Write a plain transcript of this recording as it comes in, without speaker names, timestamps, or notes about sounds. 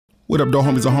What up, though,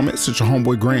 homies and homies? It's your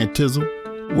homeboy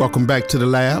𝗃𝘂𝗋𝗃. Welcome back to the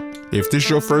lab. If this is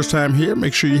your first time here,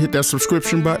 make sure you hit that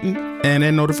subscription button and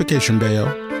that notification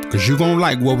bell, because you're going to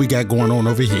like what we got going on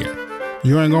over here.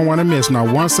 You ain't going to want to miss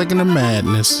not 1 second of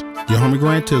madness your homie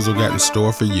𝗃𝘂𝗋𝗃 got in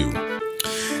store for you.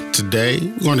 Today,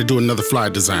 we're going to do another fly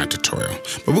design tutorial,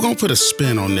 but we're going to put a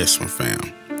spin on this one, fam.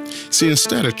 See,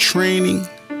 instead of training,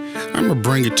 I'm going to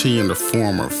bring it to you in the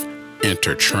form of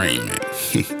entertainment.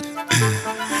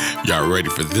 Y'all ready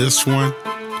for this one?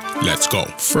 Let's go.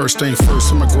 First thing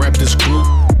first, I'm gonna grab this group,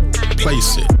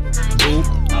 place it, boop.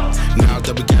 Now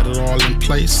that we got it all in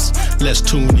place, let's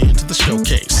tune in to the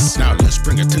showcase. Now let's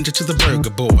bring attention to the burger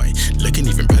boy, looking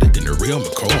even better than the real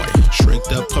McCoy.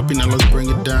 Shrinked up puppy, now let's bring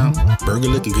it down. Burger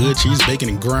looking good, cheese, bacon,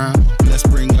 and grind. Let's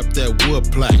bring up that wood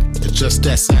plaque, it's just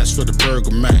that size for the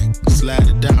burger Mac. Slide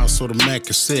it down so the Mac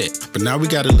can sit. But now we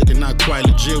got it looking not quite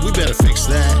legit, we better fix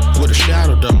that with a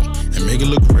shadow though, and make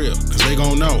it look real, cause they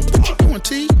gon' know. What you doing,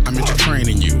 T? I'm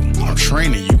entertaining you. I'm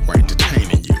training you while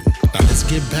entertaining you. Now let's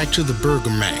get back to the burger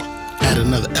Mac. Add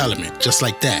another element, just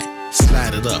like that.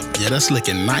 Slide it up, yeah, that's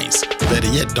looking nice.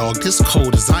 Better yet, dog, this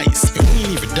cold as ice. And we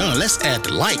ain't even done, let's add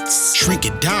the lights. Shrink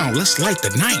it down, let's light the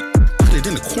night. Put it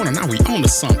in the corner, now we on to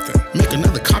something. Make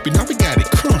another copy, now we got it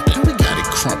crumping. We got it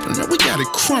crumping, man, we got it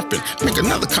crumping. Make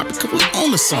another copy, cause we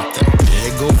on to something.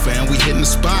 There you go, fam, we hitting the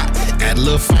spot. Add a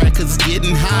little fire, cause it's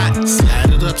getting hot.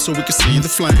 Slide it up so we can see the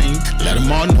flame. Let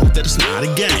them all know that it's not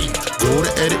a game. Go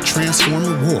to edit, transform,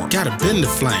 and warp. Gotta bend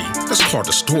the flame, that's called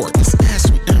distort. Let's add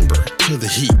some ember to the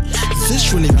heat.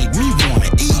 This really make me wanna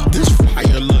eat. This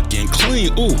fire looking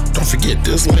clean. Ooh, don't forget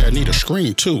this layer need a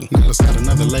screen too. Now let's add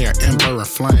another layer, ember and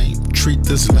flame. Treat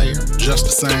this layer just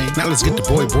the same. Now let's get the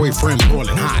boyfriend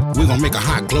boiling hot. We gonna make a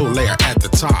hot glow layer at the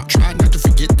top. Try not to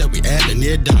forget that we add the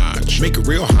near dodge. Make it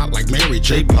real hot like Mary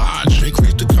J. Blige.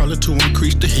 Increase the color to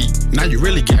increase the heat. Now you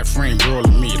really got frame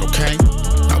broiling meat, okay?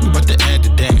 Now we about to add the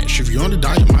dash. If you're on the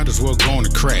diet, you might as well go on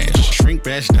and crash. Shrink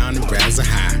bash down and rise a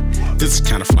high. This is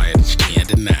kind of fire that you can't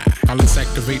deny. Now let's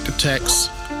activate the text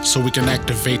so we can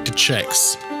activate the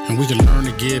checks. And we can learn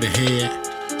to get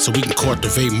ahead so we can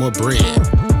cultivate more bread.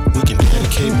 We can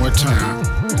dedicate more time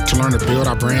to learn to build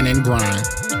our brand and grind.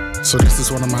 So this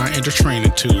is one of my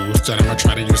entertraining tools that I'm gonna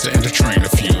try to use to entertain a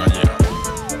few of you.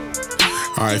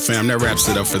 Alright fam, that wraps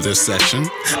it up for this session.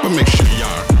 But make sure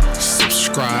y'all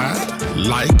subscribe,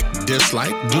 like,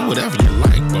 dislike, do whatever you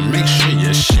like, but make sure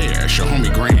you share. It's your homie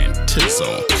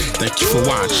𝗃𝘂𝗋𝗃. Thank you for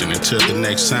watching. Until the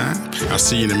next time, I'll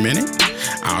see you in a minute.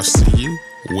 I'll see you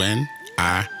when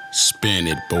I spin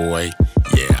it, boy.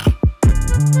 Yeah.